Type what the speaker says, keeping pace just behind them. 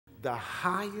The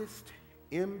highest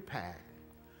impact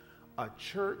a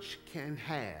church can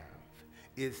have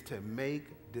is to make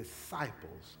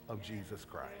disciples of Jesus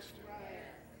Christ.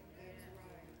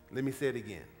 Let me say it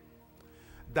again.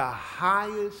 The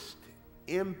highest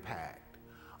impact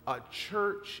a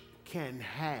church can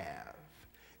have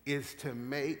is to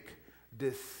make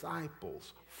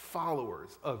disciples,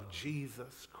 followers of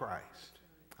Jesus Christ.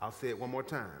 I'll say it one more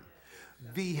time.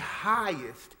 The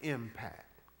highest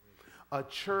impact a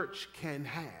church can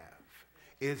have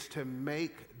is to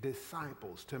make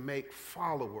disciples, to make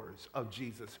followers of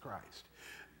Jesus Christ.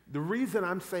 The reason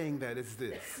I'm saying that is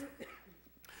this.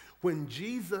 When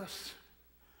Jesus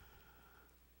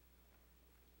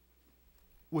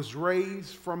was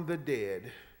raised from the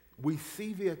dead, we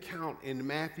see the account in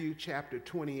Matthew chapter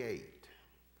 28.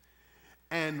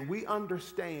 And we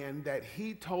understand that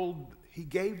he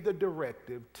gave the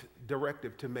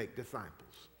directive to make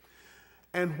disciples.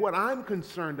 And what I'm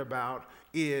concerned about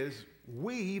is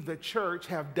we, the church,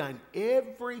 have done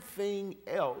everything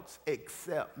else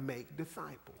except make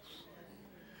disciples.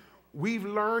 We've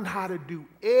learned how to do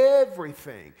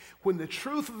everything. When the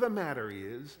truth of the matter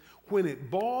is, when it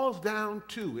boils down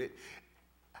to it,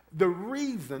 the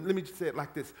reason, let me just say it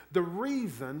like this, the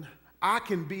reason I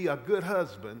can be a good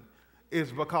husband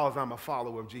is because I'm a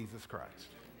follower of Jesus Christ.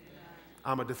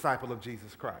 I'm a disciple of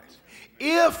Jesus Christ.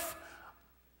 If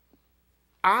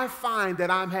I find that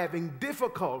I'm having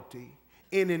difficulty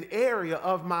in an area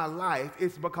of my life,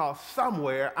 it's because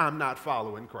somewhere I'm not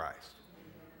following Christ.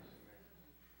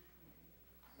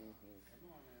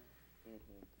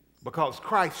 Because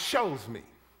Christ shows me.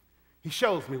 He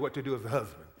shows me what to do as a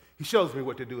husband. He shows me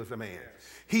what to do as a man.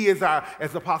 He is our,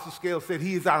 as Apostle Scales said,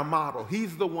 he is our model.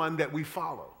 He's the one that we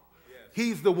follow.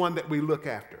 He's the one that we look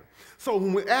after. So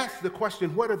when we ask the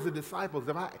question, what is a disciple?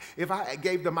 If I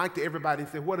gave the mic to everybody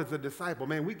and said, what is a disciple?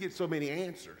 Man, we get so many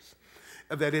answers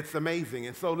that it's amazing.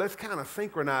 And so let's kind of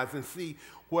synchronize and see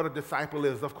what a disciple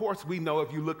is. Of course, we know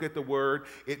if you look at the word,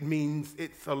 it means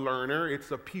it's a learner,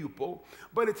 it's a pupil.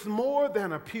 But it's more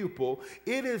than a pupil.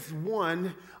 It is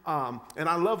one, and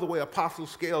I love the way Apostle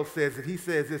Scales says it. He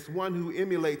says it's one who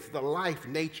emulates the life,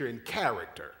 nature, and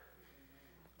character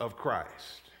of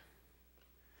Christ.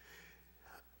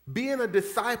 Being a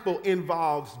disciple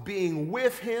involves being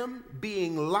with him,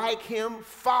 being like him,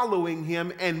 following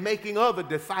him, and making other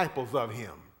disciples of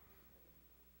him.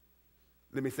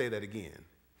 Let me say that again.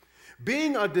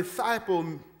 Being a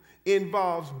disciple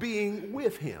involves being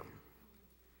with him,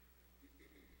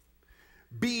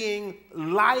 being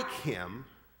like him,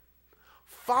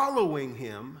 following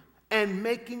him, and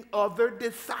making other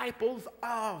disciples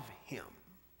of him.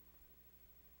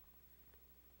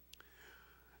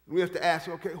 We have to ask,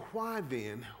 okay, why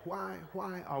then?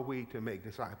 Why are we to make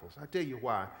disciples? I tell you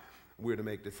why we're to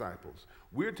make disciples.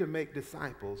 We're to make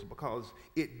disciples because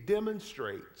it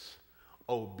demonstrates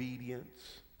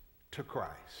obedience to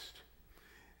Christ.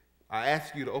 I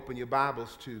ask you to open your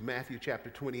Bibles to Matthew chapter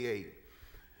 28.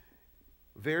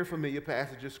 Very familiar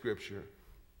passage of Scripture.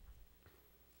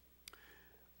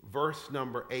 Verse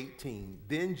number 18.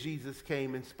 Then Jesus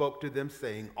came and spoke to them,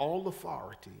 saying, all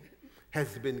authority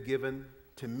has been given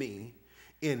to me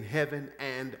in heaven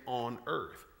and on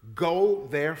earth. Go,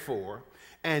 therefore,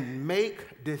 and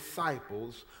make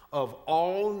disciples of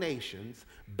all nations,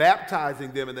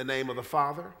 baptizing them in the name of the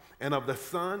Father and of the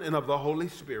Son and of the Holy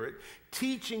Spirit,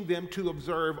 teaching them to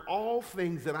observe all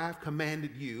things that I have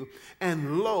commanded you.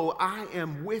 And lo, I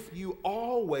am with you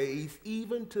always,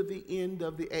 even to the end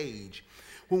of the age.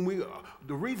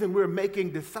 The reason we're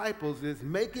making disciples is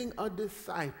making a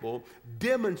disciple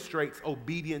demonstrates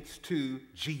obedience to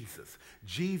Jesus.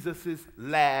 Jesus'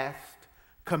 last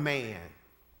command.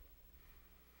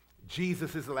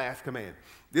 Jesus' last command.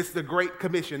 This is the Great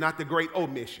Commission, not the Great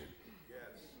Omission.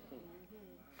 Yes.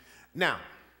 Now,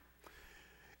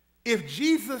 if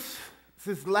Jesus'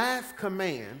 last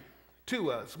command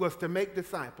to us was to make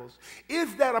disciples,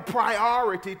 is that a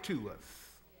priority to us?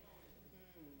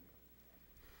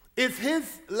 Is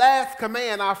his last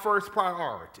command our first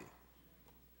priority?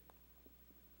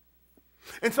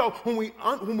 And so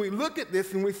when we look at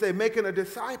this and we say making a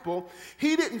disciple,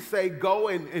 he didn't say go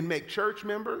and make church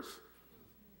members.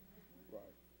 Right.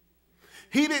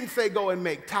 He didn't say go and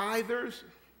make tithers.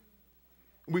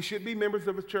 We should be members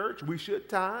of a church. We should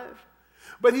tithe.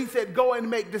 But he said go and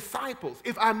make disciples.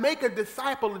 If I make a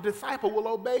disciple will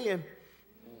obey him.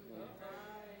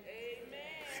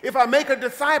 If I make a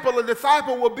disciple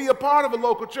will be a part of a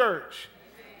local church.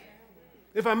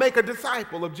 if I make a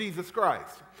disciple of Jesus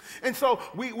Christ. And so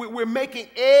we're making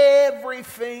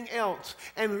everything else.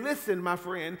 And listen, my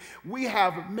friend, we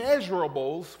have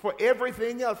measurables for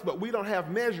everything else, but we don't have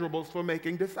measurables for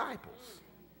making disciples.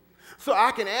 So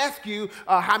I can ask you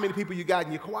how many people you got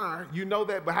in your choir. You know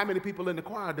that, but how many people in the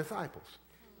choir are disciples?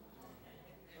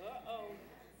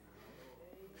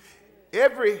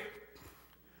 Every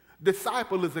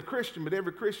disciple is a Christian, but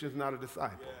every Christian is not a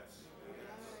disciple.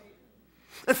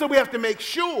 And so we have to make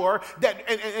sure that,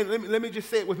 and let me just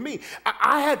say it with me.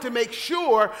 I had to make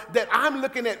sure that I'm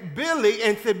looking at Billy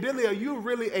and said, Billy, are you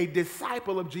really a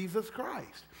disciple of Jesus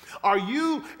Christ?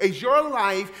 Is your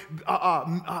life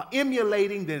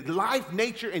emulating the life,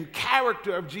 nature, and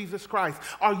character of Jesus Christ?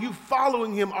 Are you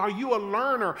following him? Are you a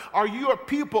learner? Are you a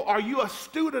pupil? Are you a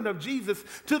student of Jesus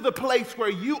to the place where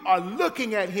you are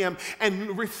looking at him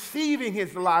and receiving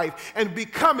his life and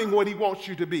becoming what he wants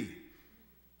you to be?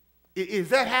 Is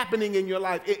that happening in your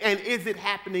life? And is it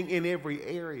happening in every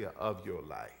area of your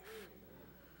life?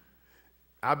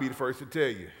 I'll be the first to tell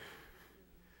you,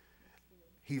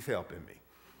 he's helping me.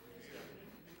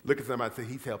 Look at somebody and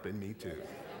say, he's helping me too.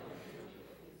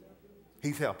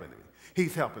 He's helping me.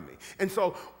 He's helping me. And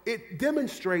so it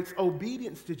demonstrates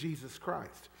obedience to Jesus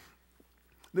Christ.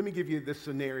 Let me give you this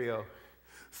scenario.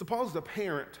 Suppose the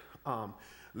parent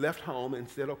left home and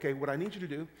said, okay, what I need you to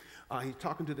do, he's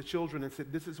talking to the children and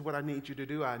said, this is what I need you to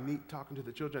do. Talking to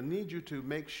the children, I need you to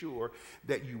make sure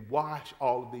that you wash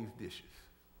all of these dishes.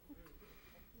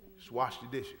 Just wash the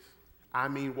dishes. I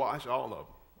mean, wash all of them.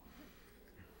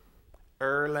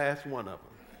 Last one of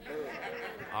them.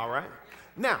 All right?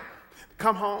 Now,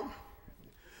 come home,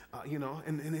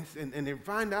 and then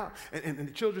find out, and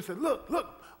the children said, look,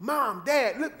 Mom,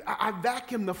 Dad, look, I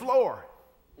vacuumed the floor.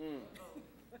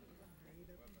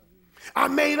 I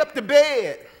made up the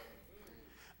bed.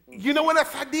 You know what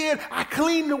else I did? I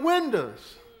cleaned the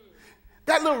windows.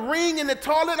 That little ring in the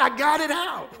toilet, I got it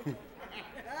out.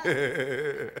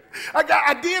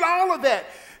 I did all of that.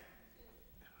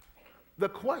 The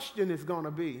question is going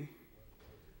to be,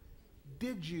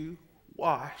 did you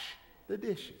wash the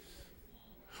dishes?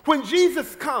 When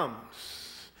Jesus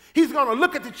comes, he's going to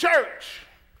look at the church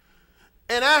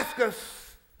and ask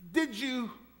us, did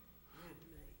you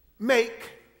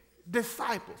make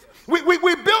disciples? We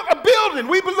built a building.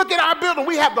 We look at our building.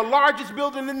 We have the largest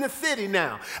building in the city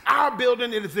now. Our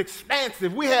building is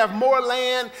expansive. We have more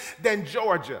land than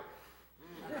Georgia.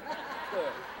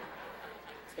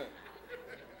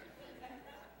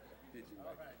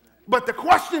 But the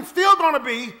question's still going to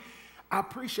be, I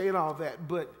appreciate all that,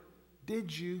 but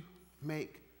did you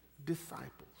make disciples?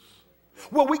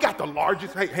 Well, we got the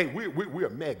largest, we're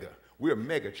mega. We're a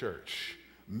mega church.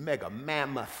 Mega,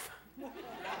 mammoth.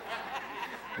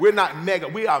 We're not mega,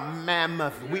 we are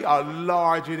mammoth. We are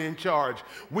large and in charge.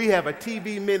 We have a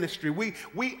TV ministry. We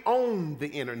own the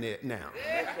internet now.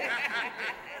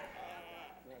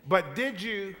 But did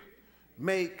you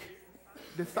make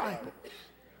disciples?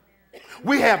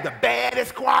 We have the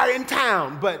baddest choir in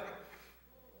town, but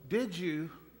did you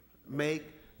make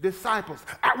disciples?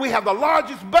 We have the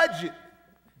largest budget.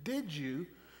 Did you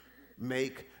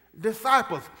make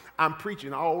disciples? I'm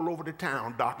preaching all over the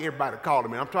town, Doc. Everybody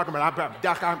calling me. I'm talking about,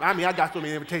 Doc, I got so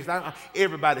many invitations.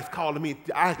 Everybody's calling me.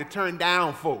 I had to turn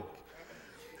down folk.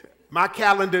 My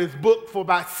calendar is booked for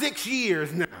about 6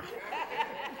 years now.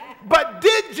 But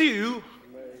did you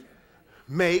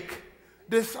make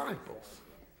disciples?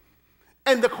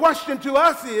 And the question to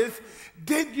us is,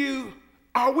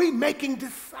 are we making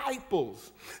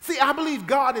disciples? See, I believe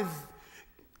God is,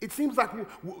 it seems like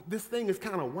this thing is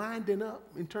kind of winding up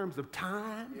in terms of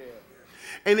time. Yeah.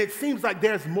 And it seems like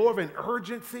there's more of an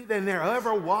urgency than there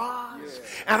ever was.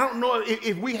 Yeah. I don't know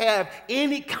if we have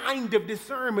any kind of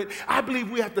discernment. I believe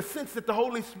we have to sense that the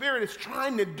Holy Spirit is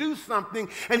trying to do something,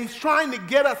 and he's trying to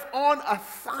get us on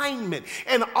assignment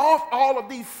and off all of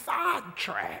these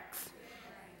sidetracks.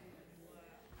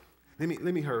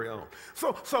 Let me hurry on.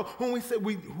 So when we say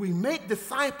we make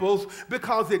disciples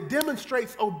because it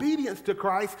demonstrates obedience to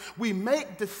Christ, we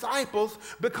make disciples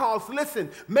because, listen,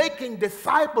 making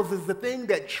disciples is the thing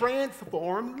that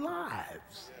transforms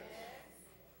lives.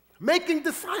 Making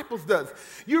disciples does.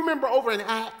 You remember over in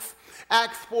Acts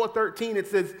 4:13, it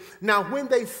says, now when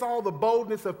they saw the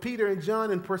boldness of Peter and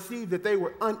John and perceived that they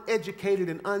were uneducated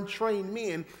and untrained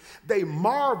men, they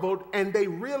marveled and they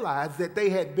realized that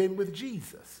they had been with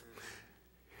Jesus.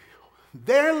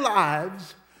 Their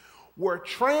lives were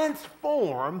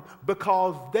transformed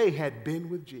because they had been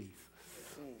with Jesus.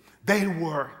 They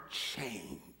were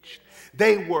changed.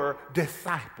 They were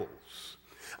disciples.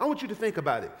 I want you to think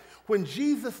about it. When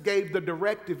Jesus gave the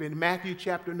directive in Matthew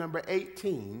chapter number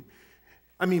 18,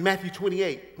 Matthew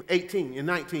 28, 18 and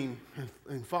 19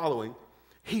 and following,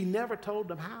 he never told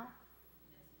them how.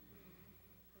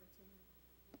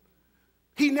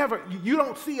 You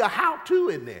don't see a how-to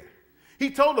in there. He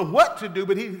told them what to do,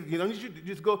 but you should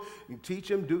just go and teach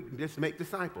them, just make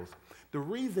disciples. The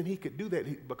reason he could do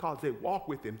that, because they walked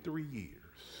with him 3 years.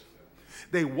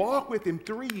 They walked with him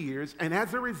 3 years, and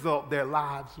as a result, their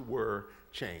lives were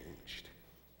changed.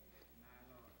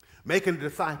 Making a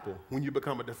disciple, when you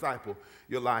become a disciple,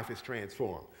 your life is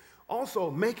transformed. Also,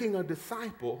 making a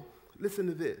disciple, listen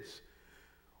to this,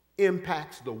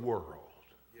 impacts the world.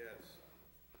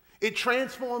 It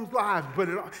transforms lives,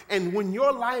 and when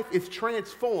your life is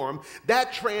transformed,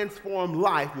 that transformed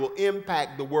life will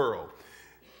impact the world.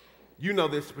 You know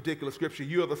this particular scripture,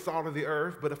 you are the salt of the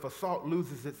earth, but if a salt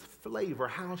loses its flavor,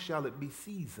 how shall it be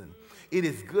seasoned? It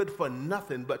is good for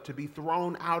nothing but to be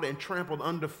thrown out and trampled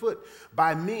underfoot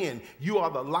by men. You are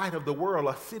the light of the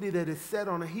world. A city that is set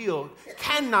on a hill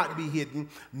cannot be hidden,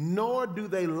 nor do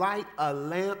they light a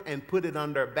lamp and put it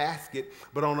under a basket,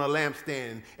 but on a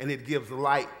lampstand, and it gives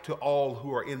light to all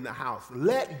who are in the house.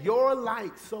 Let your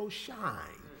light so shine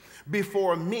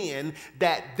before men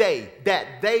that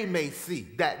they may see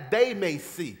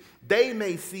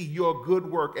your good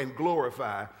work and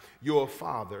glorify your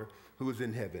Father who is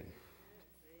in heaven.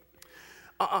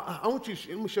 Let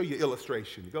me show you an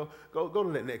illustration. Go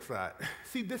to that next slide.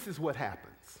 See, this is what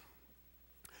happens.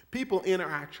 People enter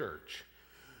our church.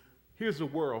 Here's the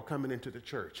world coming into the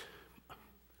church.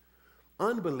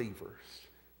 Unbelievers.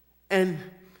 And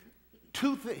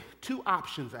two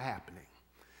options are happening.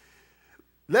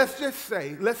 Let's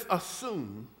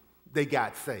assume they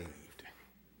got saved.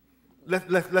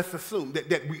 Let's assume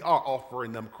that we are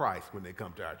offering them Christ when they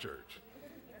come to our church.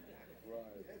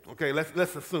 Okay,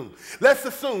 let's assume. Let's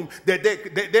assume that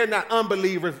they're not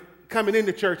unbelievers coming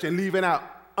into church and leaving out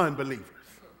unbelievers.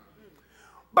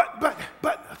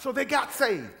 But so they got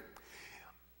saved.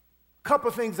 Couple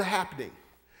things are happening.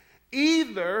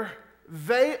 Either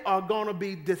they are going to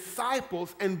be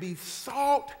disciples and be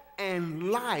salt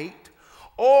and light,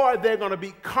 or they're going to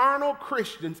be carnal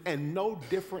Christians and no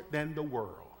different than the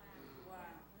world.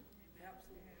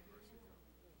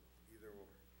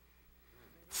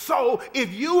 So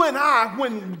if you and I,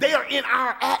 when they're in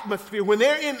our atmosphere, when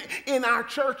they're in our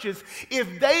churches,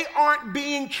 if they aren't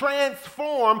being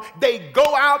transformed, they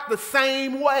go out the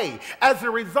same way. As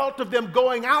a result of them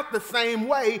going out the same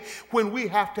way, when we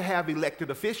have to have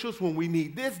elected officials, when we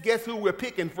need this, guess who we're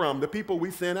picking from? The people we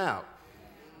sent out.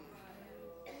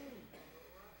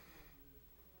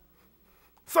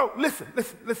 So listen.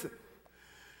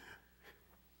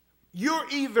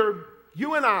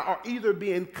 You and I are either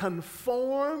being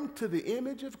conformed to the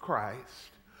image of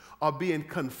Christ or being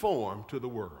conformed to the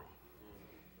world.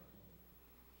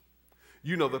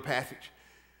 You know the passage.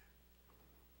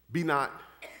 Be not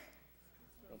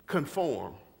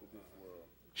conformed,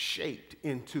 shaped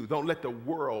into. Don't let the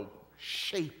world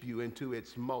shape you into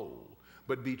its mold,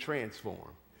 but be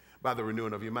transformed by the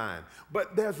renewing of your mind.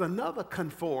 But there's another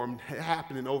conformed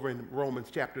happening over in Romans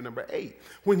chapter number 8,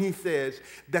 when he says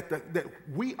that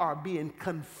we are being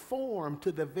conformed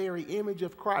to the very image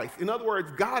of Christ. In other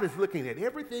words, God is looking at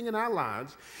everything in our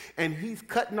lives, and he's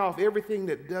cutting off everything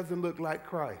that doesn't look like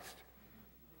Christ.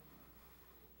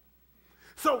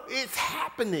 So it's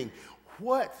happening.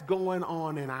 What's going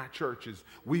on in our churches?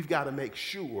 We've got to make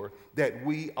sure that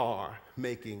we are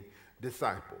making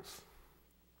disciples.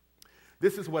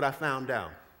 This is what I found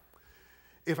out.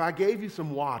 If I gave you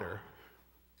some water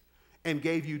and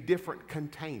gave you different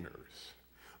containers,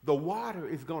 the water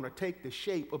is going to take the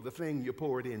shape of the thing you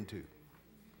pour it into.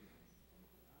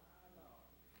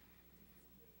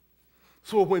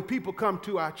 So when people come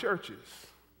to our churches,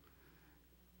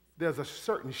 there's a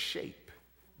certain shape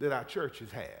that our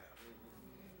churches have.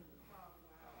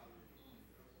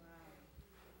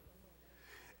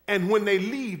 And when they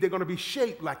leave, they're going to be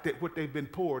shaped like that, what they've been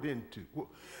poured into.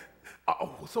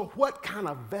 So what kind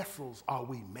of vessels are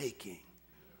we making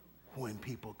when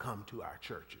people come to our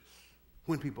churches?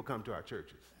 When people come to our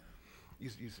churches. You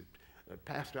said,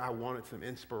 Pastor, I wanted some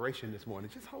inspiration this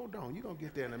morning. Just hold on. You're going to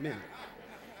get there in a minute.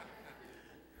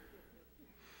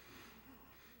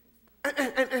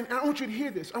 And I want you to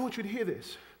hear this. I want you to hear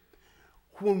this.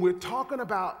 When we're talking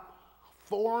about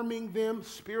forming them,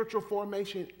 spiritual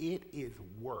formation, it is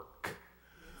work.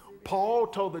 Paul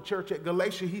told the church at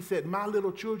Galatia, he said, my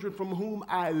little children from whom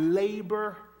I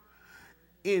labor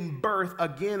in birth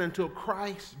again until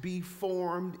Christ be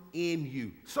formed in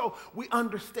you. So we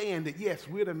understand that, yes,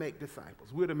 we're to make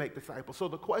disciples. We're to make disciples. So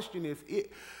the question is,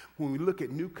 when we look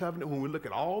at New Covenant, when we look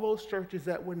at all those churches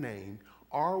that were named,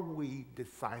 are we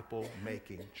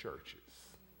disciple-making churches?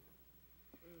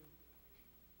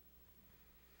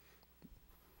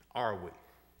 are we?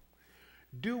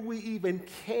 Do we even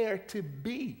care to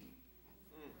be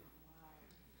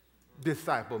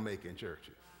disciple-making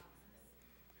churches?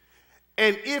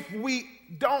 And if we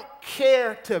don't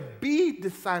care to be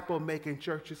disciple-making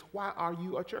churches, why are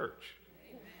you a church?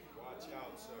 Watch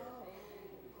out, sir.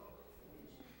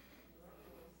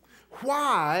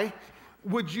 Why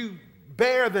would you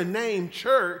bear the name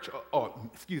church, or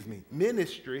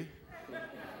ministry,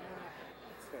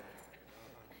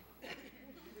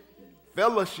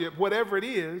 fellowship, whatever it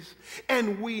is,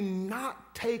 and we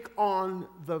not take on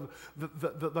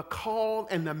the call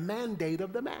and the mandate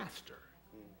of the master?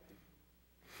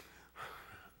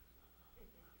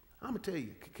 I'm going to tell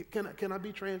you, can I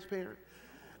be transparent?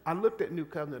 I looked at New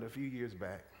Covenant a few years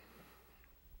back,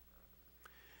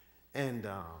 and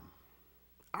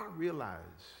I realized,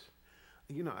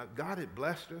 God had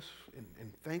blessed us,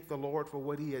 and thanked the Lord for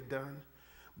what he had done,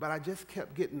 but I just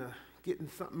kept getting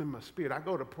something in my spirit. I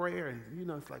go to prayer, and,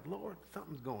 it's like, Lord,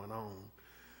 something's going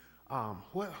on.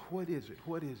 What is it?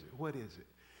 What is it? What is it?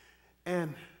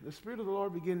 And the Spirit of the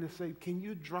Lord began to say, can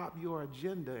you drop your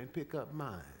agenda and pick up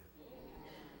mine?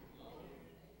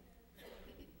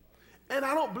 And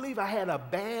I don't believe I had a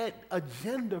bad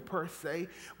agenda per se,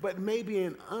 but maybe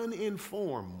an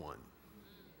uninformed one.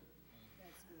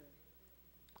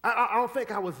 I don't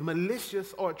think I was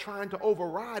malicious or trying to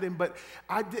override him, but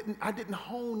I didn't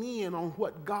hone in on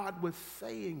what God was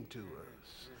saying to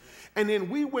us. And then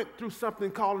we went through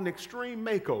something called an extreme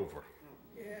makeover.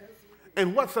 Yes.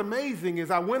 And what's amazing is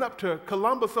I went up to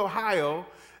Columbus, Ohio,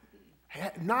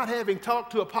 not having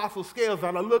talked to Apostle Scales,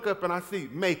 and I look up and I see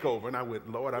makeover, and I went,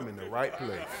 Lord, I'm in the right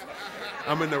place.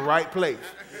 I'm in the right place.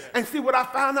 And see, what I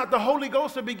found out, the Holy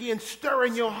Ghost will begin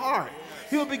stirring your heart.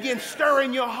 He'll begin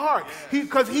stirring your heart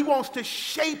because he wants to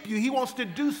shape you. He wants to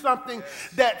do something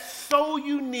that's so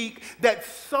unique, that's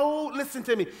so, listen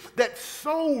to me, that's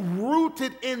so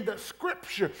rooted in the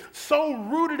scripture, so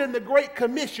rooted in the Great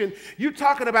Commission. You're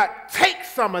talking about take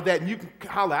some of that and you can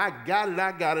holler, I got it,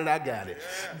 I got it, I got it.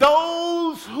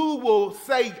 Those who will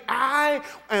say, I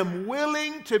am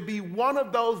willing to be one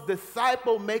of those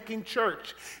disciple-making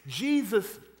churches,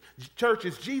 Jesus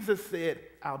said,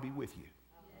 I'll be with you.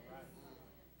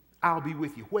 I'll be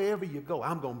with you. Wherever you go,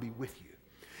 I'm going to be with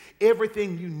you.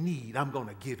 Everything you need, I'm going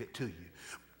to give it to you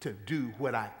to do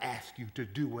what I've asked you to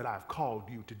do, what I've called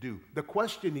you to do. The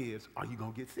question is, are you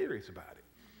going to get serious about it?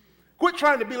 Quit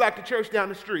trying to be like the church down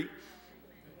the street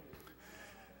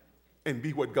and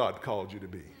be what God called you to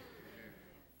be.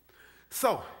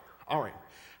 So, all right,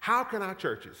 how can our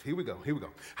churches, here we go.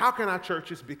 How can our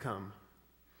churches become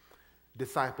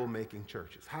disciple-making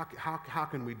churches? How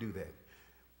can we do that?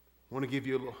 I want to give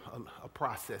you a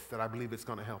process that I believe is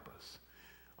going to help us.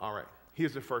 All right,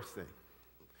 here's the first thing.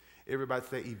 Everybody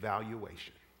say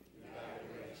evaluation.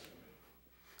 Evaluation.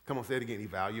 Come on, say it again,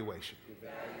 evaluation.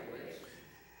 Evaluation.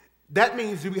 That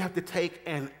means we have to take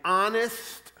an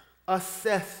honest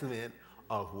assessment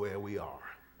of where we are.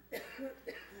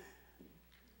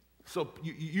 So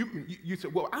you say,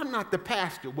 well, I'm not the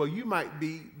pastor. Well, you might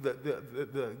be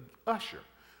the usher.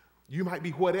 You might be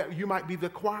whatever, you might be the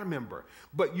choir member,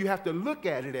 but you have to look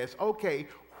at it as, okay,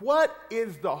 what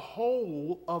is the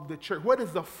whole of the church? What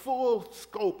is the full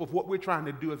scope of what we're trying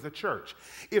to do as a church?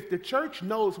 If the church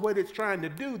knows what it's trying to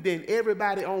do, then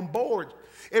everybody on board,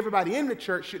 everybody in the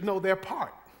church should know their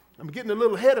part. I'm getting a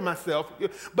little ahead of myself,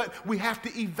 but we have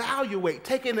to evaluate,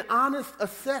 take an honest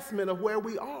assessment of where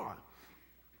we are.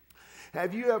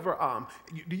 Have you ever,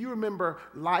 do you remember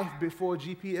life before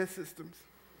GPS systems?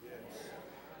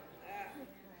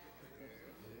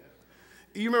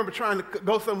 You remember trying to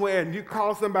go somewhere and you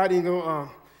call somebody and go,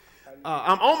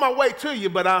 I'm on my way to you,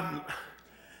 but I'm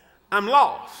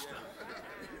lost.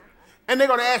 And they're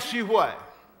going to ask you what?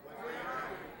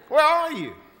 Where are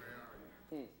you?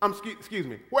 Excuse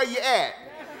me, where you at?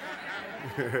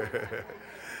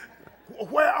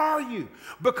 Where are you?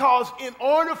 Because in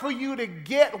order for you to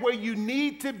get where you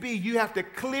need to be, you have to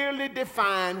clearly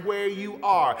define where you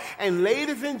are. And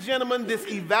ladies and gentlemen, this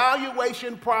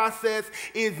evaluation process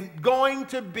is going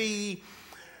to be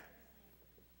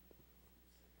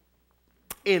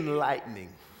enlightening.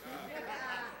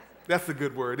 That's a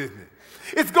good word, isn't it?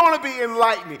 It's going to be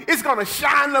enlightening. It's going to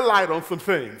shine the light on some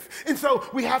things. And so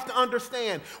we have to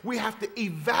understand, we have to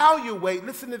evaluate,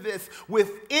 listen to this,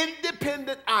 with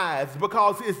independent eyes,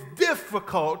 because it's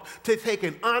difficult to take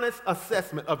an honest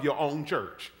assessment of your own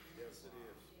church. Yes,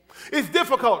 it is. It's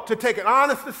difficult to take an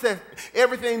honest assessment.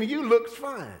 Everything to you looks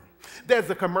fine. There's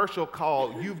a commercial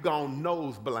called You've Gone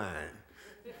Nose Blind.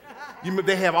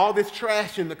 They have all this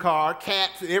trash in the car,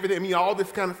 cats and everything, all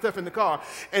this kind of stuff in the car.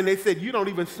 And they said, you don't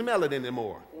even smell it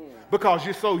anymore because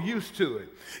you're so used to it.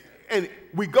 And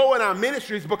we go in our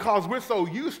ministries because we're so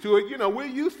used to it. You know, we're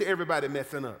used to everybody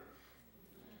messing up.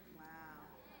 Wow.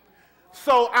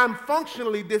 So I'm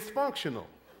functionally dysfunctional.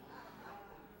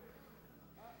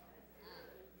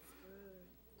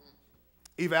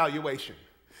 Evaluation.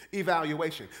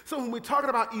 Evaluation. So when we're talking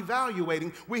about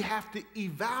evaluating, we have to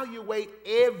evaluate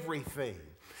everything.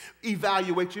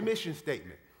 Evaluate your mission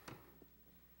statement.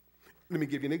 Let me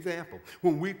give you an example.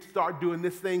 When we started doing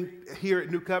this thing here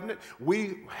at New Covenant,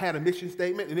 we had a mission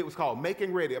statement, and it was called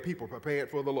Making Ready a People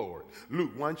Prepared for the Lord.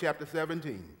 Luke 1, chapter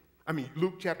 17.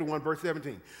 Luke chapter 1, verse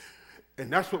 17. And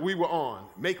that's what we were on.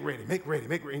 Make ready, make ready,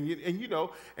 make ready. And you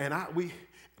know,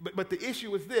 but the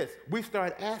issue is this. We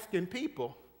started asking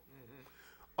people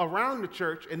around the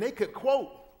church, and they could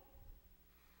quote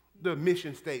the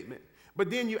mission statement.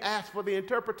 But then you ask for the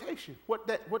interpretation. What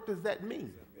does that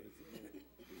mean?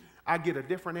 I get a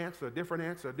different answer, a different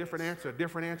answer, a different answer, a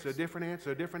different answer, a different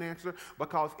answer, a different answer,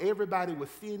 because everybody was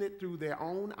seeing it through their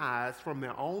own eyes, from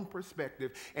their own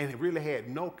perspective, and it really had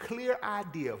no clear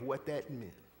idea of what that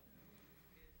meant.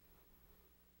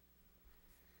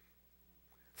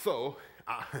 So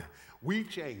we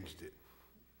changed it.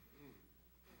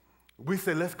 We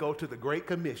said, let's go to the Great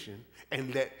Commission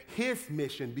and let his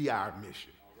mission be our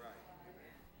mission.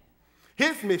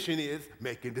 His mission is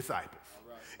making disciples.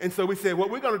 And so we said,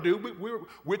 what we're going to do,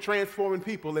 we're transforming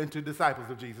people into disciples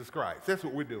of Jesus Christ. That's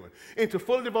what we're doing. Into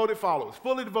fully devoted followers,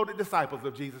 fully devoted disciples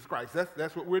of Jesus Christ.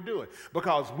 That's what we're doing.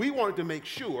 Because we wanted to make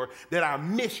sure that our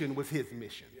mission was his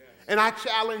mission. Yes. And I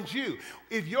challenge you,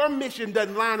 if your mission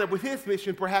doesn't line up with his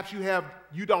mission, perhaps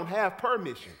you don't have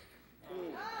permission.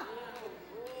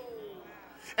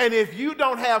 And if you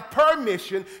don't have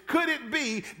permission, could it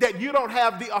be that you don't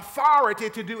have the authority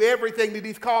to do everything that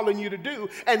he's calling you to do?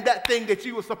 And that thing that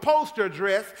you were supposed to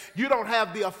address, you don't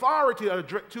have the authority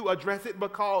to address it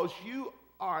because you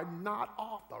are not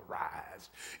authorized.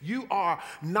 You are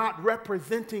not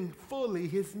representing fully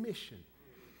his mission.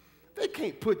 They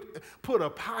can't put a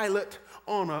pilot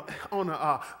on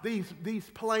these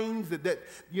planes that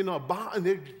you know, and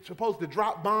they're supposed to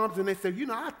drop bombs, and they say, you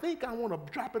know, I think I want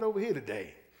to drop it over here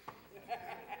today.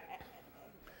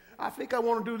 I think I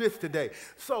want to do this today.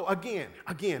 So again,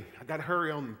 I got to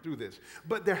hurry on through this.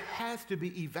 But there has to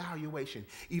be evaluation.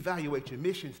 Evaluate your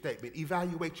mission statement.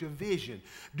 Evaluate your vision.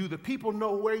 Do the people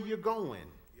know where you're going?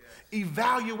 Yes.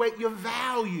 Evaluate your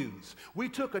values. We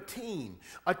took a team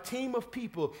of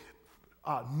people,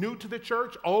 new to the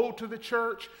church, old to the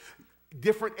church,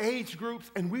 different age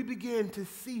groups, and we began to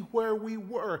see where we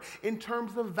were in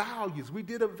terms of values. We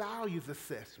did a values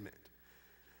assessment.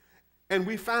 And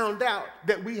we found out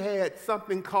that we had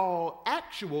something called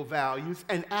actual values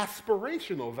and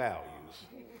aspirational values.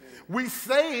 We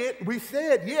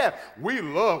said, yeah, we're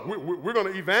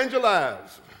going to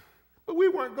evangelize. But we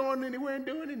weren't going anywhere and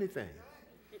doing anything.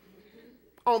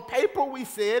 On paper, we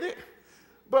said it,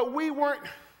 but we weren't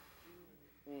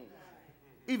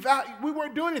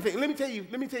doing anything. Let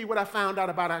me tell you what I found out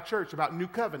about our church, about New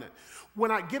Covenant. When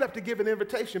I get up to give an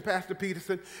invitation, Pastor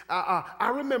Peterson, I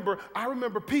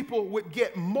remember people would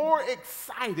get more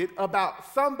excited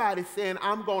about somebody saying,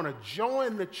 I'm going to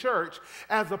join the church,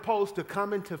 as opposed to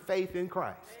coming to faith in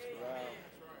Christ.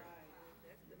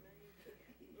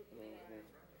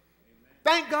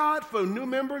 Thank God for new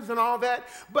members and all that,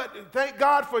 but thank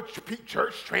God for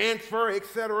church transfer,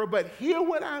 etc. But hear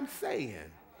what I'm saying.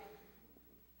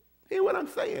 Hear what I'm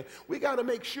saying. We got to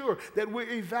make sure that we're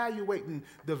evaluating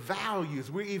the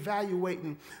values. We're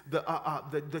evaluating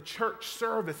the church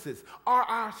services. Are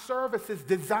our services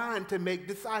designed to make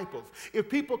disciples? If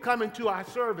people come into our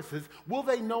services, will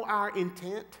they know our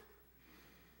intent?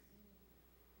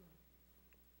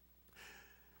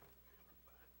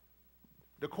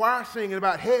 The choir singing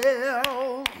about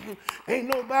hell, ain't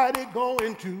nobody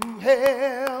going to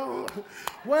hell.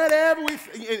 Whatever we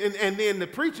say, and then the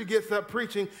preacher gets up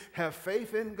preaching, have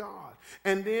faith in God.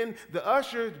 And then the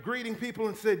usher greeting people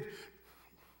and said,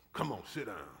 come on, sit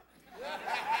down.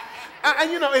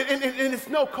 And it's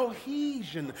no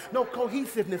cohesion, no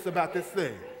cohesiveness about this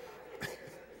thing.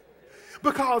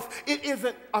 Because it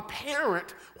isn't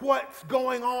apparent what's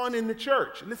going on in the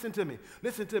church. Listen to me.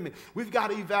 We've got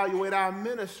to evaluate our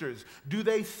ministers. Do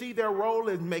they see their role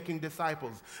in making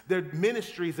disciples? Their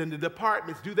ministries and the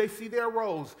departments, do they see their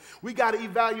roles? We got to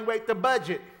evaluate the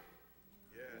budget.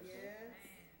 Yes.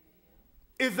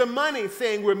 Is the money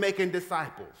saying we're making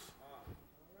disciples?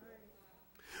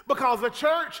 Because a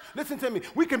church, listen to me,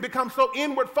 we can become so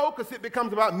inward focused, it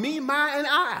becomes about me, my, and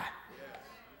I.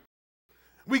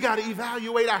 We got to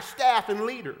evaluate our staff and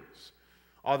leaders.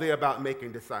 Are they about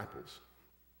making disciples?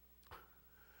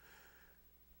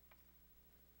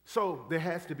 So there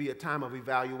has to be a time of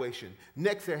evaluation.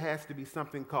 Next, there has to be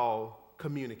something called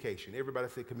communication. Everybody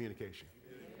say communication.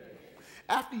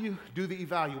 After you do the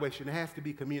evaluation, there has to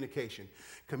be communication.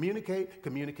 Communicate,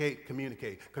 communicate,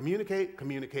 communicate. Communicate,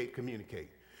 communicate, communicate.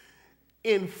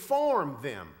 Inform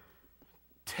them.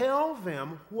 Tell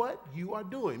them what you are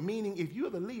doing. Meaning, if you're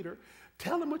the leader,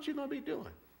 tell them what you're going to be doing.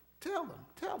 Tell them,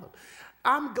 tell them.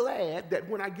 I'm glad that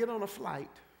when I get on a flight,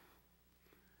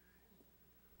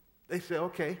 they say,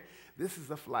 okay, this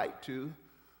is a flight to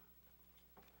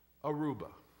Aruba.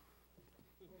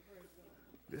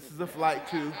 This is a flight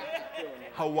to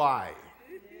Hawaii.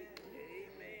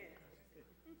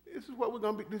 This is what we're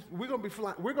going to be. We're going to be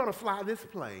flying. We're going to fly this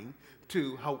plane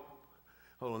to Hawaii.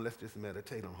 Hold on, let's just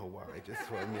meditate on Hawaii just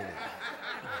for a minute.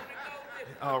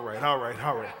 All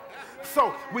right.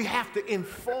 So we have to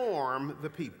inform the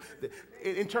people.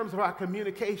 In terms of our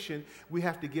communication, we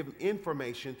have to give them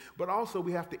information, but also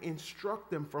we have to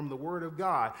instruct them from the Word of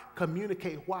God.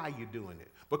 Communicate why you're doing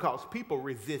it, because people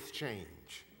resist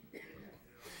change.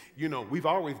 You know, we've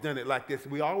always done it like this.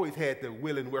 We always had the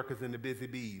willing workers and the busy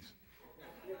bees.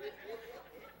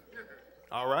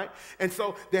 All right? And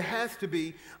so there has to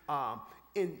be,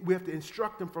 we have to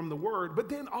instruct them from the Word, but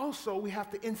then also we have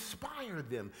to inspire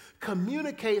them,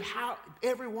 communicate how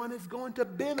everyone is going to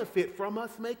benefit from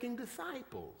us making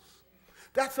disciples.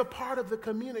 That's a part of the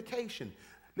communication.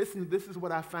 Listen, this is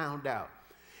what I found out.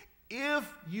 If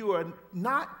you are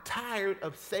not tired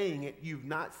of saying it, you've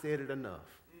not said it enough.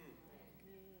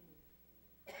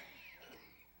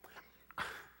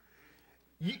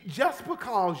 Just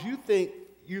because you think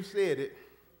you said it,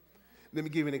 let me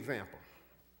give you an example.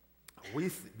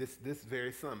 This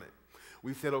very summit,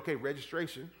 we said, okay,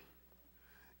 registration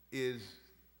is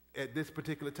at this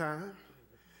particular time,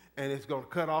 and it's going to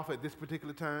cut off at this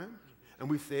particular time. And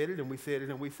we said it, and we said it,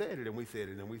 and we said it, and we said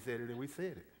it, and we said it, and we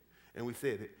said it, and we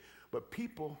said it. But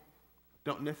people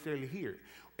don't necessarily hear it.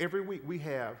 Every week we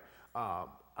have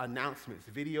announcements,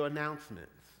 video announcements,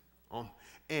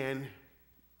 and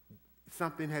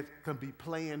something can be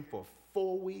planned for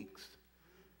 4 weeks,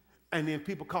 and then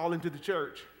people call into the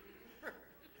church.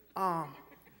 I'm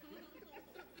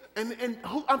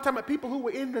talking about people who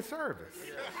were in the service.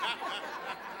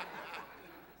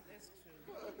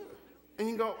 And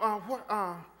you go,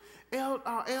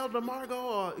 Elder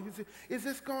Margot, is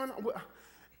this going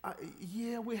on?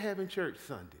 Yeah, we're having church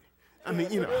Sunday. I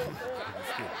mean, you know.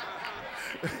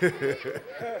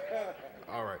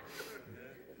 All right.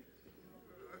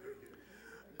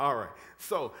 All right.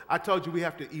 So I told you we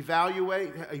have to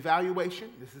evaluation.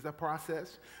 This is a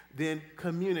process. Then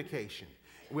communication.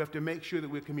 We have to make sure that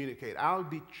we communicate. I'll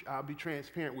be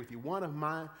transparent with you. One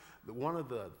of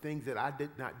the things that I did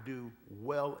not do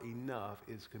well enough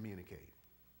is communicate.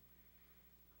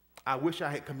 I wish I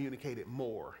had communicated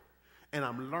more, and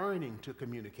I'm learning to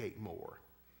communicate more.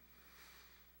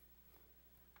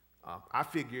 I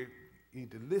figured you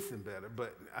need to listen better,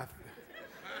 but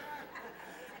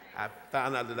I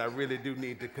found out that I really do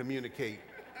need to communicate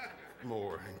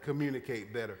more and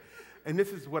communicate better. And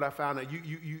this is what I found out.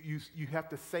 You have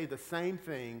to say the same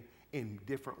thing in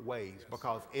different ways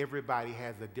because everybody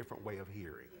has a different way of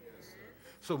hearing.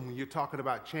 So when you're talking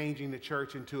about changing the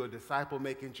church into a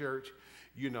disciple-making church,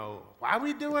 you know, why are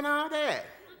we doing all that?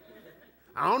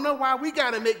 I don't know why we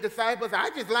got to make disciples. I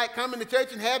just like coming to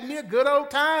church and having me a good old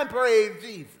time, praise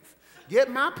Jesus. Get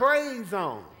my praise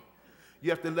on. You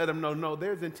have to let them know, no,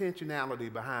 there's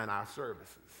intentionality behind our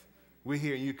services. We're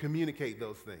here and you communicate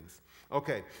those things.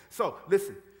 Okay, so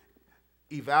listen,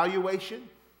 evaluation,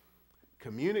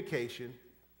 communication,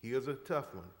 here's a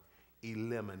tough one,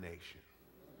 elimination.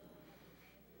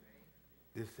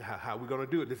 This is how we're going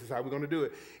to do it. This is how we're going to do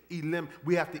it.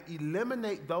 We have to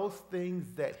eliminate those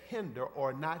things that hinder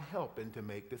or not helping to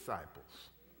make disciples.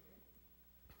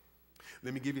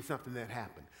 Let me give you something that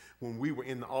happened when we were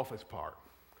in the office park.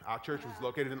 Our church was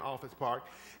located in the office park,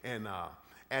 and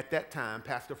at that time,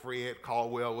 Pastor Fred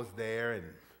Caldwell was there,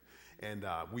 and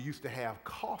we used to have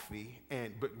coffee,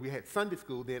 but we had Sunday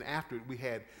school. Then after we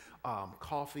had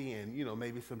coffee and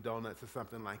maybe some donuts or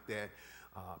something like that,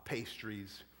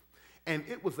 pastries, and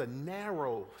it was a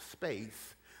narrow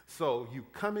space. So you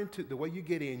come into, the way you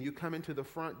get in, you come into the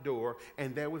front door,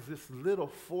 and there was this little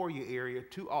foyer area,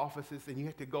 2 offices, and you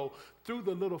had to go through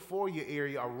the little foyer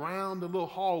area around the little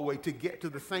hallway to get to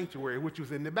the sanctuary, which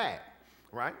was in the back,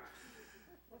 right?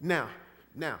 Now,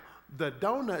 the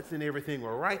donuts and everything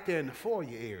were right there in the foyer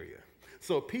area.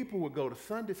 So people would go to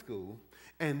Sunday school,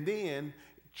 and then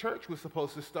church was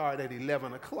supposed to start at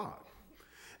 11 o'clock.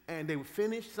 and they would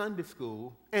finish Sunday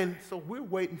school, and so we're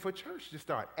waiting for church to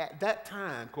start. At that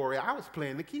time, Corey, I was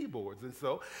playing the keyboards, and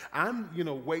so I'm,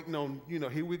 waiting on,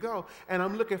 here we go, and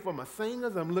I'm looking for my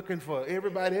singers, I'm looking for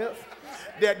everybody else.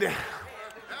 They're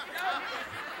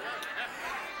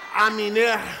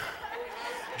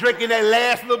drinking that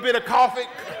last little bit of coffee.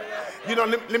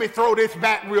 Let me throw this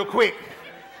back real quick.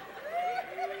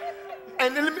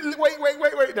 And then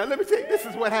wait. Now let me tell you, this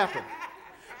is what happened.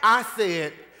 I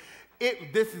said,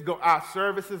 our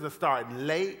services are starting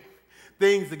late.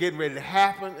 Things are getting ready to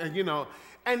happen,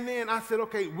 and then I said,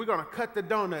 okay, we're gonna cut the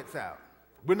donuts out.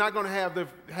 We're not gonna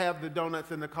have the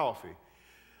donuts and the coffee.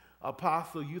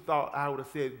 Apostle, you thought I would have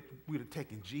said we'd have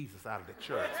taken Jesus out of the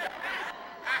church.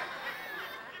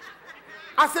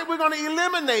 I said we're gonna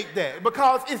eliminate that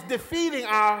because it's defeating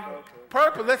our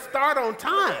purpose. Let's start on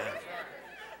time.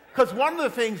 Because one of the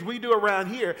things we do around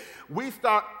here, we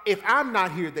start, if I'm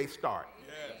not here, they start.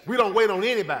 Yes. We don't wait on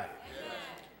anybody. Yes.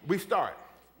 We start.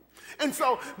 And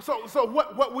so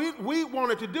what we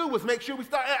wanted to do was make sure we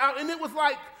start out, and it was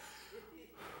like,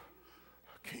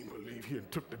 I can't believe he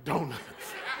took the donuts.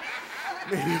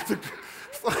 Man,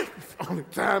 it's like the only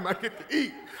time I get to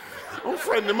eat on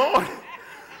Sunday morning.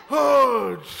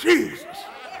 Oh, Jesus.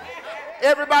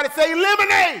 Everybody say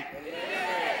lemonade.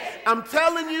 I'm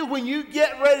telling you, when you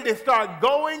get ready to start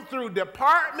going through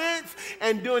departments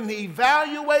and doing the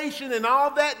evaluation and all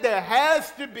that,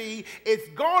 it's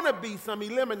going to be some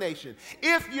elimination.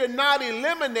 If you're not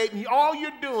eliminating, all you're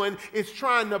doing is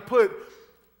trying to put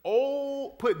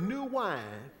new wine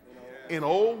in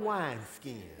old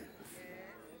wineskins.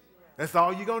 That's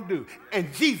all you're going to do.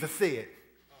 And Jesus said,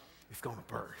 it's going to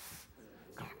burst.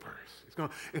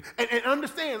 And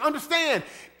understand,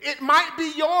 it might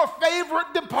be your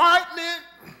favorite department,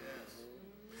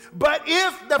 but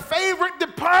if the favorite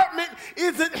department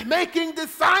isn't making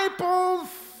disciples,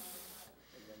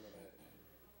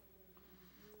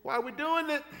 why are we doing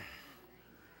it?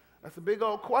 That's a big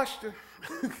old question.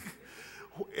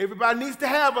 Everybody needs to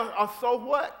have a so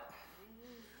what?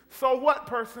 So what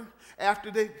person?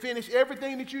 After they finish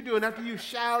everything that you do, and after you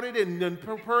shouted and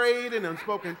prayed and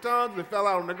spoken tongues and fell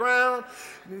out on the ground,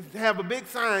 have a big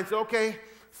sign, say, okay,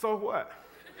 so what?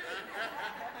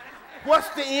 What's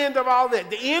the end of all that?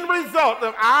 The end result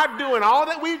of our doing all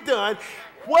that we've done,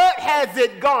 what has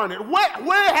it garnered?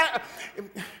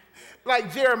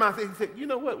 Like Jeremiah said, he said, you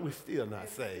know what? We're still not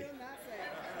saved.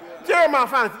 Jeremiah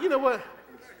finally said, you know what?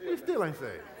 We still ain't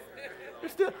saved.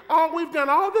 We've done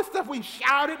all this stuff. We've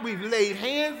shouted. We've laid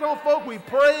hands on folk. We've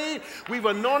prayed. We've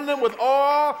anointed them with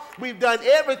oil. We've done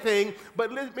everything.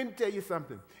 But let me tell you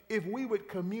something. If we would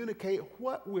communicate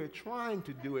what we're trying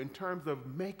to do in terms of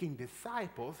making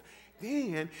disciples,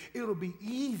 then it'll be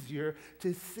easier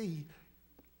to see,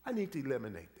 I need to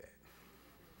eliminate that.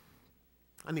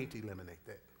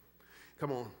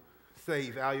 Come on. Say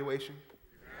evaluation.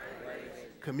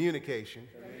 Communication.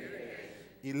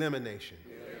 Elimination.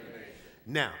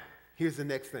 Now, here's the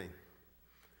next thing.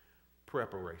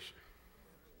 Preparation.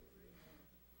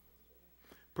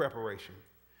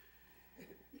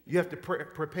 You have to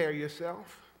prepare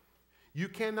yourself. You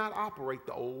cannot operate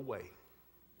the old way.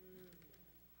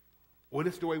 Well,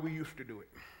 this is the way we used to do it.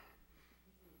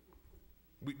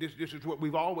 This is what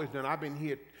we've always done. I've been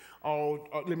here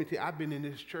let me tell you, I've been in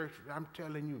this church. I'm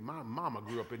telling you, my mama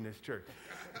grew up in this church.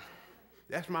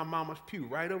 That's my mama's pew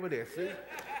right over there, see?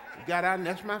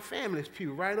 That's my family's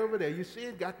pew right over there. You see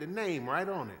it got the name right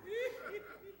on it.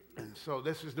 And so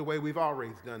this is the way we've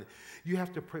always done it. You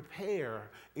have to prepare.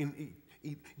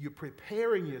 You're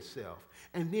preparing yourself,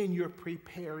 and then you're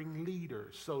preparing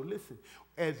leaders. So listen,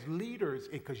 as leaders,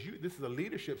 because this is a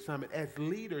leadership summit, as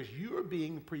leaders, you're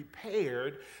being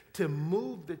prepared to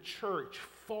move the church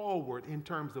forward in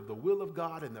terms of the will of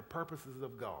God and the purposes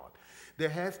of God. There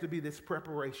has to be this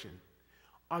preparation.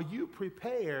 Are you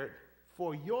prepared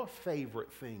for your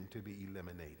favorite thing to be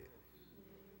eliminated?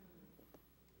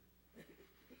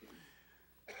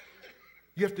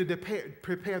 You have to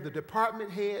prepare the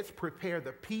department heads, prepare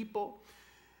the people,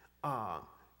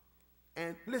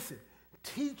 and listen,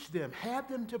 teach them, have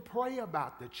them to pray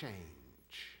about the change.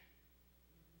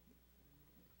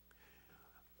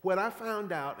 What I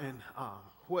found out, and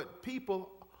what people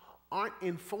aren't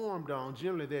informed on,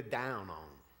 generally they're down on.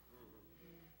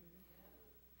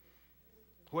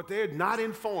 What they're not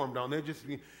informed on,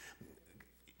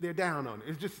 they're down on it.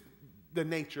 It's just the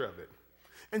nature of it.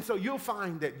 And so you'll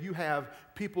find that you have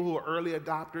people who are early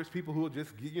adopters, people who will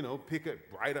just, pick it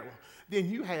right up. Then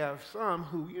you have some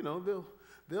who,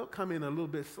 they'll come in a little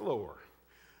bit slower.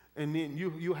 And then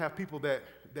you have people that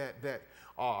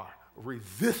are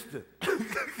resistant.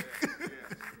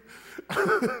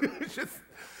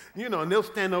 You know, and they'll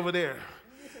stand over there.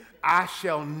 I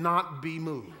shall not be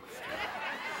moved.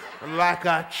 Like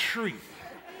a tree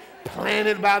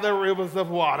planted by the rivers of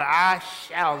water, I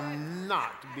shall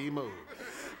not be moved.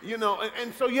 You know,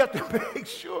 and so you have to make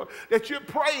sure that you're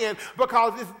praying,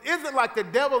 because it isn't like the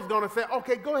devil's going to say,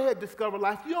 okay, go ahead, Discover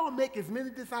Life. You all make as many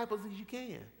disciples as you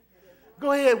can.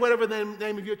 Go ahead, whatever the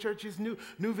name of your church is, New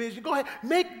Vision. Go ahead,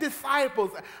 make disciples.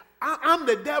 I'm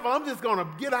the devil. I'm just going to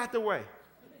get out the way.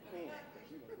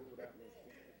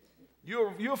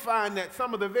 You'll find that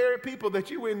some of the very people that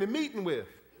you were in the meeting with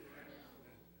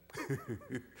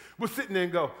will sitting there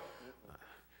and go,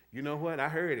 you know what, I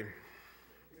heard him.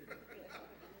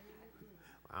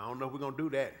 I don't know if we're going to do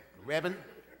that. Reverend?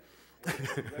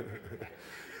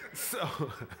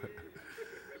 So,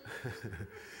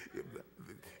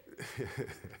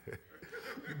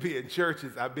 be in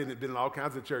churches. I've been in all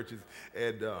kinds of churches.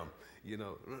 And, you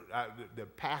know, the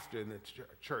pastor in the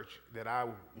church that I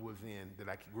was in, that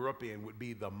I grew up in, would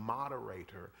be the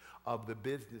moderator of the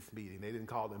business meeting. They didn't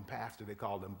call him pastor. They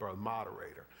called him brother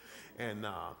moderator. And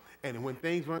when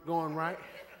things weren't going right,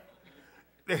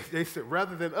 they said,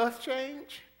 rather than us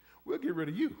change, we'll get rid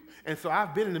of you. And so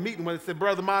I've been in the meeting when it said,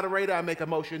 brother moderator, I make a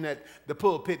motion that the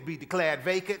pulpit be declared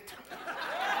vacant.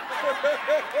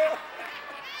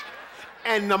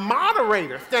 And the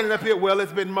moderator standing up here, well,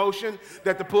 it's been motioned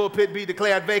that the pulpit be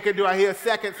declared vacant. Do I hear a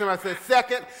second? Somebody said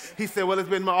second. He said, well, it's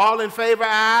been all in favor,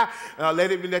 aye. Let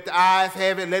the ayes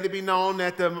have it. Let it be known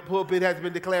that the pulpit has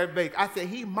been declared vacant. I said,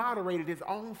 he moderated his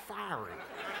own firing.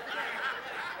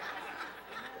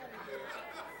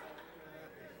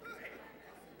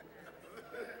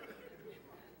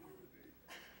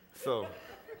 So,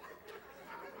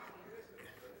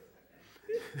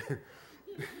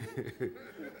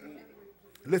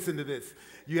 listen to this.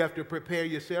 You have to prepare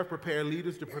yourself, prepare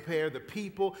leaders to prepare the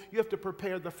people. You have to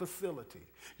prepare the facility.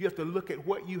 You have to look at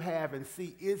what you have and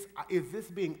see, is this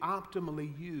being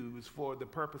optimally used for the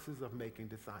purposes of making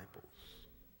disciples?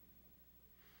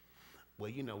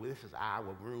 Well, you know, this is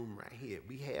our room right here.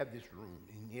 We have this room,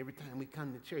 and every time we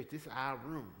come to church, this is our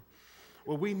room.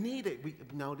 Well, we need it.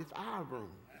 No, this is our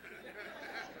room.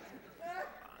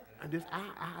 And this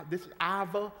is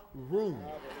our room.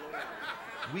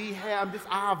 We have this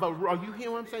our room. You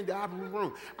hear what I'm saying? The our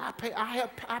room. I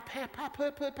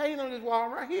put paint on this wall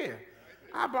right here.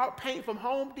 I brought paint from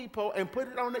Home Depot and put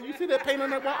it on that. You see that paint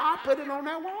on that wall? I put it on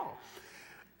that wall.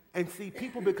 And see,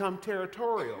 people become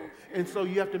territorial. And so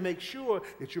you have to make sure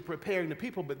that you're preparing the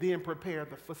people, but then prepare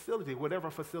the facility, whatever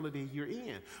facility you're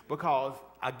in. Because,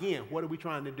 again, what are we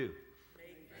trying to do?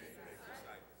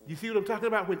 You see what I'm talking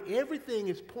about? When everything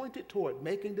is pointed toward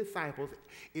making disciples,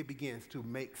 it begins to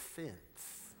make sense.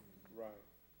 Right.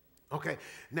 Okay,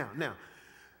 now,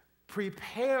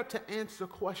 prepare to answer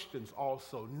questions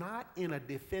also, not in a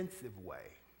defensive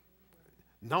way.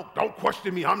 No, don't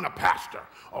question me. I'm the pastor.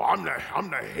 Oh, I'm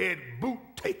the head boot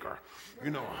taker. You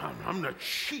know, I'm the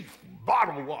chief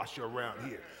bottle washer around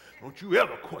here. Don't you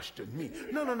ever question me.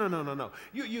 No.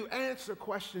 You answer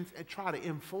questions and try to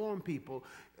inform people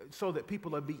so that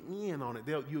people will be in on it.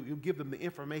 You give them the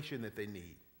information that they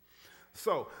need.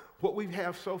 So what we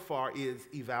have so far is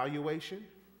evaluation,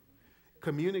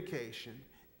 communication,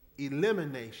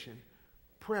 elimination,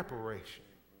 preparation.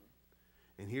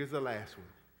 And here's the last one,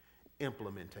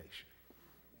 implementation.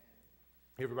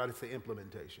 Everybody say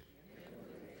implementation.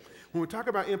 When we talk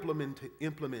about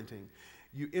implementing,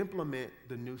 you implement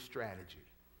the new strategy.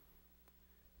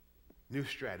 New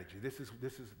strategy. This is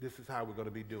how we're going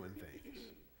to be doing things.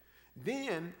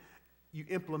 Then you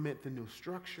implement the new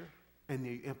structure, and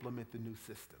you implement the new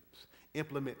systems.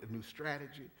 Implement a new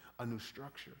strategy, a new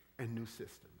structure, and new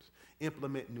systems.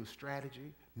 Implement new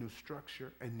strategy, new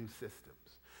structure, and new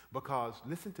systems. Because,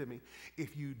 listen to me,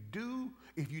 if you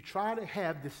try to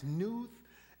have this new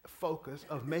focus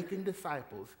of making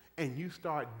disciples and you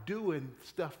start doing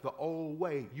stuff the old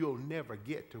way, you'll never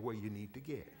get to where you need to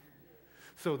get.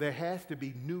 So there has to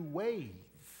be new ways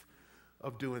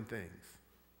of doing things.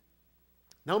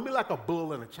 Don't be like a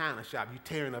bull in a china shop, you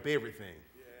tearing up everything.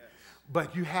 Yes.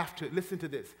 But you have to, listen to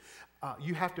this,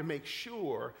 you have to make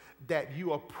sure that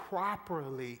you are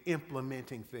properly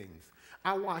implementing things.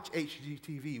 I watch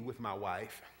HGTV with my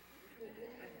wife,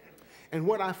 and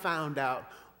what I found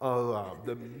out of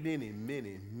the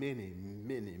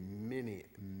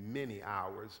many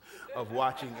hours of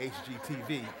watching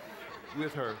HGTV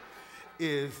with her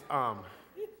is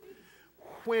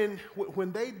when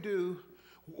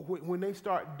they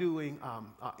start doing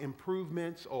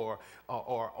improvements or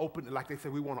open, like they say,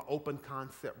 we want an open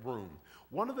concept room.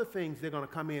 One of the things they're going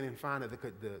to come in and find out,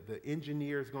 the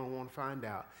engineer is going to want to find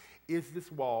out, is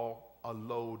this wall a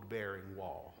load-bearing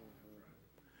wall?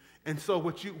 And so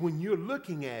when you're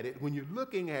looking at it, when you're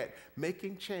looking at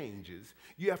making changes,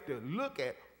 you have to look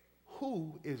at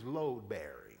who is load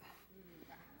bearing.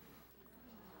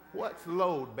 What's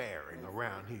load bearing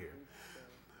around here?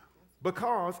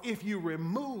 Because if you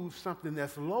remove something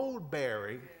that's load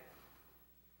bearing,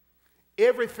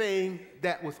 everything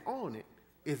that was on it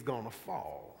is going to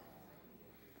fall.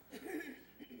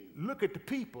 Look at the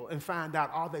people and find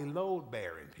out, are they load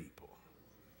bearing people?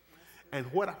 And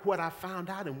what I found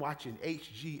out in watching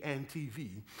HG and TV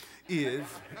is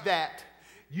that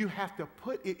you have to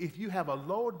put, if you have a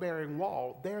load-bearing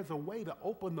wall, there's a way to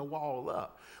open the wall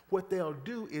up. What they'll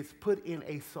do is put in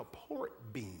a support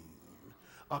beam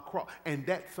across, and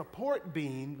that support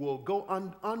beam will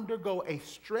undergo a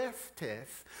stress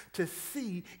test to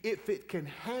see if it can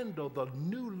handle the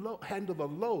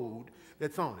load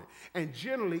that's on it. And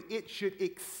generally, it should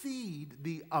exceed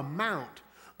the amount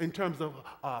in terms of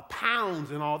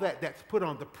pounds and all that, that's put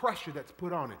on, the pressure that's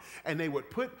put on it. And they would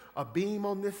put a beam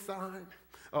on this side,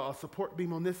 a support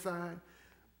beam on this side,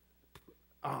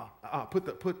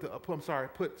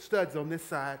 put studs on this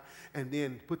side, and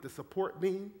then put the support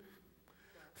beam,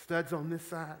 studs on this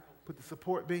side, put the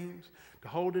support beams to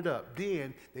hold it up.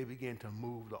 Then they begin to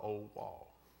move the old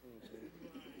wall.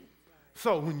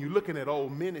 So when you're looking at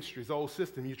old ministries, old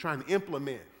system, you're trying to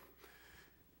implement,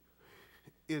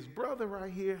 is brother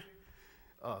right here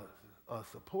a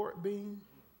support beam?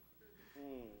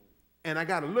 And I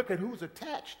got to look at who's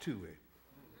attached to it.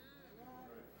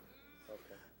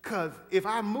 Because if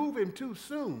I move him too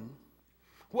soon,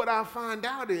 what I find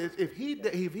out is if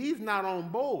he's not on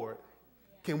board,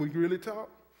 can we really talk?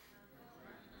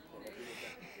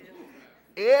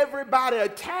 Everybody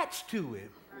attached to him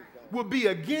will be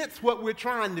against what we're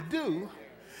trying to do.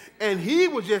 And he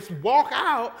will just walk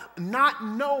out not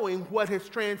knowing what has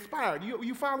transpired.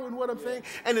 You following what I'm saying?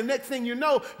 And the next thing you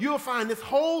know, you'll find this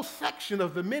whole section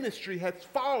of the ministry has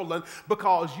fallen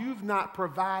because you've not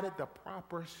provided the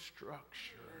proper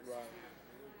structure. Right.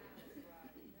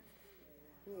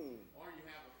 Or you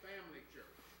have a family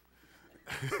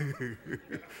church.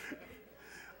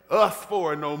 Us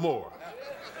four no more.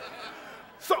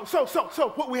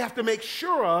 So what we have to make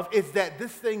sure of is that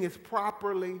this thing is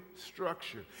properly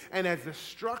structured. And as the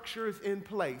structure is in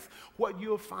place, what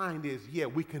you'll find is, yeah,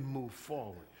 we can move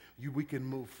forward. We can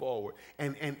move forward.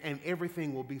 And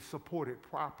everything will be supported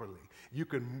properly. You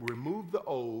can remove the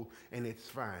old and it's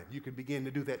fine. You can begin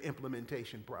to do that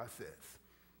implementation process.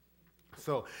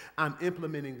 So I'm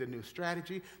implementing the new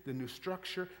strategy, the new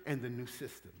structure, and the new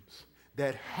systems.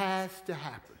 That has to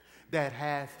happen. That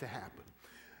has to happen.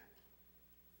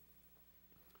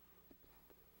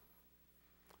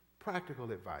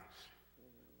 Practical advice.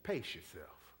 Pace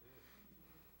yourself.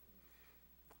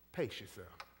 Pace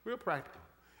yourself. Real practical.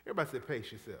 Everybody say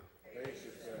pace yourself. Pace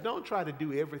yourself. Don't try to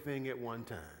do everything at one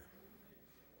time.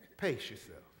 Pace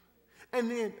yourself.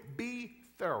 And then be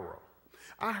thorough.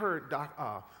 I heard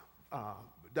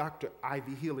Dr.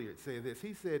 Ivy Hilliard say this.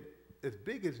 He said, as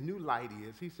big as New Light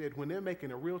is, he said, when they're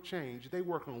making a real change, they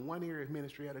work on one area of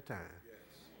ministry at a time. Yes.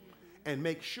 And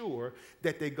make sure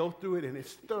that they go through it and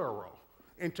it's thorough.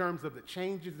 In terms of the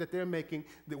changes that they're making,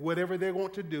 that whatever they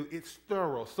want to do, it's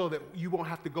thorough so that you won't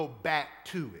have to go back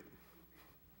to it.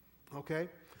 Okay?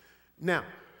 Now,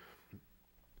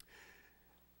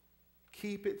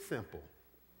 keep it simple.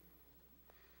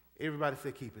 Everybody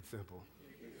say keep it simple.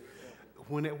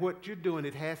 What you're doing,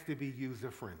 it has to be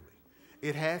user-friendly.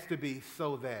 It has to be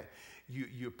so that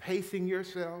you're pacing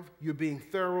yourself, you're being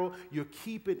thorough, you're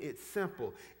keeping it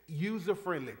simple.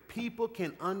 User-friendly. People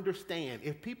can understand.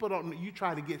 If people don't, you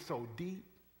try to get so deep.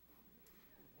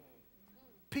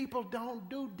 People don't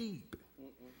do deep.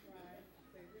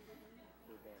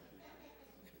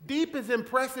 Deep is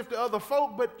impressive to other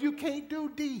folk, but you can't do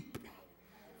deep.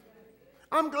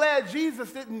 I'm glad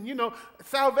Jesus didn't,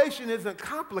 salvation isn't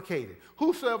complicated.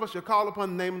 Whosoever shall call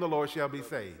upon the name of the Lord shall be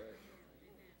saved.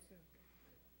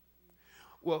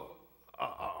 Well,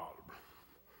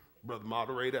 Brother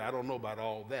Moderator, I don't know about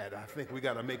all that. I think we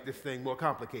got to make this thing more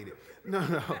complicated.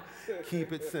 No.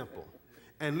 Keep it simple.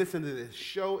 And listen to this.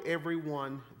 Show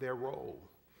everyone their role.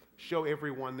 Show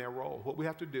everyone their role. What we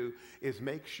have to do is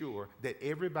make sure that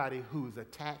everybody who's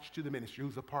attached to the ministry,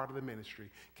 who's a part of the ministry,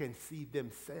 can see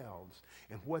themselves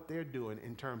and what they're doing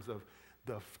in terms of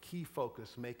the key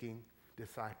focus, making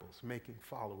disciples, making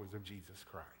followers of Jesus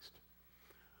Christ.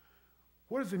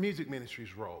 What is the music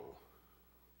ministry's role?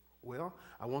 Well,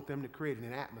 I want them to create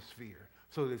an atmosphere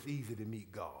so that it's easy to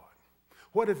meet God.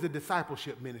 What is the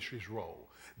discipleship ministry's role?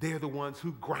 They're the ones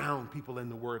who ground people in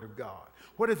the Word of God.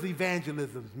 What is the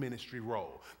evangelism ministry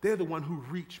role? They're the one who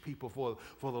reach people for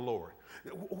the Lord.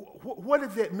 What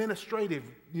is the administrative,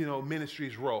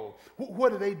 ministry's role?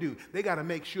 What do? They got to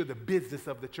make sure the business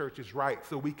of the church is right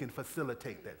so we can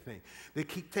facilitate that thing. They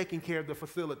keep taking care of the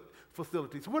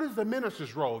facilities. What is the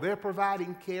minister's role? They're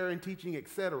providing care and teaching,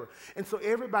 etc. And so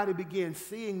everybody begins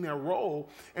seeing their role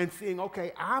and seeing,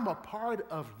 okay, I'm a part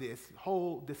of this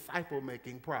whole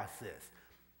disciple-making process.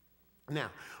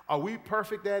 Now, are we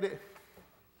perfect at it?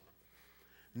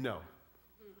 No.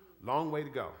 Long way to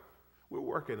go. We're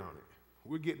working on it.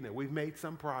 We're getting there. We've made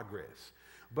some progress.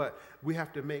 But we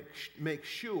have to make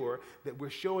sure that we're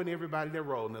showing everybody their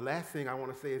role. And the last thing I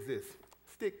want to say is this.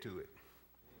 Stick to it.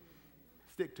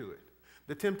 Stick to it.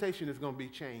 The temptation is going to be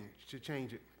to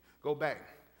change it. Go back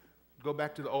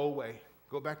to the old way.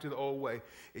 Go back to the old way.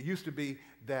 It used to be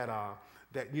that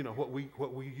what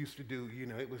we used to do,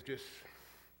 it was just,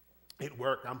 it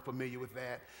worked. I'm familiar with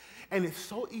that. And it's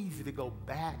so easy to go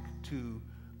back to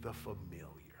the familiar.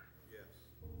 Yes.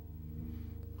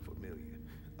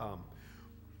 Familiar.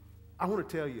 I want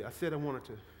to tell you, I said I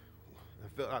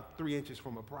felt 3 inches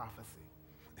from a prophecy.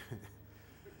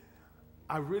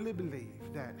 I really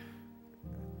believe that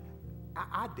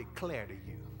I declare to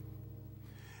you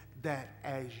that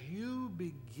as you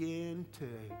begin to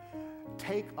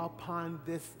take upon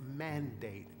this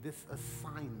mandate, this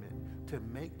assignment to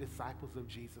make disciples of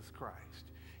Jesus Christ,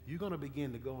 you're going to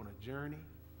begin to go on a journey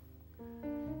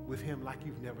with him like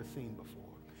you've never seen before.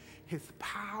 His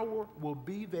power will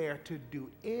be there to do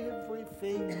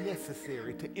everything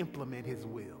necessary to implement his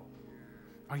will.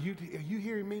 Are you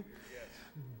hearing me? Yes.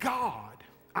 God,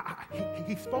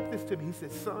 he spoke this to me. He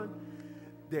said, son,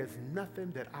 there's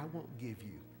nothing that I won't give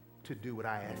you to do what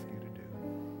I ask you to do.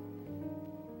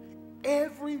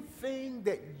 Everything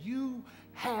that you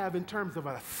have in terms of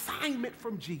an assignment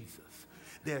from Jesus,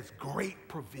 there's great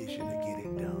provision to get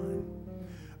it done.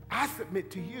 I submit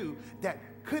to you that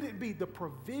could it be the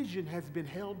provision has been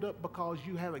held up because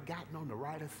you haven't gotten on the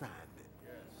right assignment?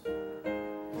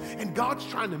 Yes. And God's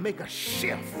trying to make a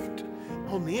shift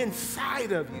on the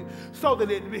inside of you so that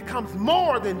it becomes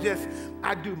more than just,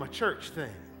 I do my church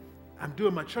thing. I'm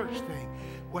doing my church thing.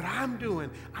 What I'm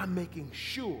doing, I'm making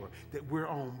sure that we're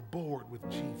on board with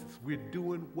Jesus. We're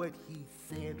doing what he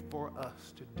said for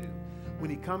us to do. When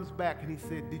he comes back and he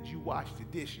said, did you wash the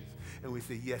dishes? And we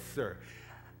say, yes, sir.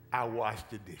 I washed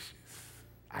the dishes.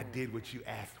 I did what you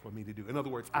asked for me to do. In other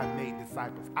words, I made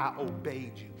disciples. I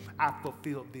obeyed you. I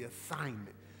fulfilled the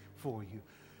assignment for you.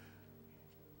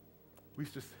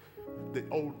 The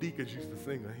old deacons used to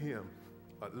sing a hymn,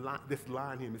 this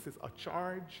line hymn. It says, a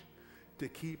charge to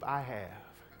keep I have,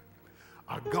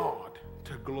 a God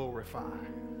to glorify,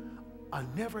 a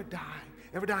never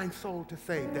dying soul to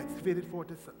save that's fitted for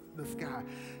the sky,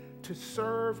 to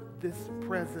serve this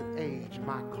present age,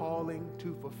 my calling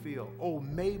to fulfill. Oh,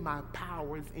 may my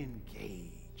powers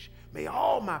engage. May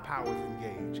all my powers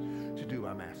engage to do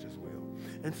my master's will.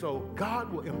 And so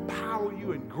God will empower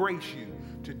you and grace you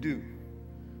to do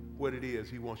what it is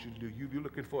he wants you to do. You're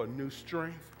looking for a new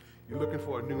strength. You're looking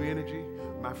for a new energy.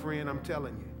 My friend, I'm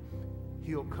telling you,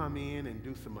 he'll come in and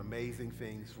do some amazing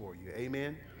things for you.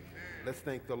 Amen? Let's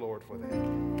thank the Lord for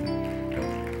that.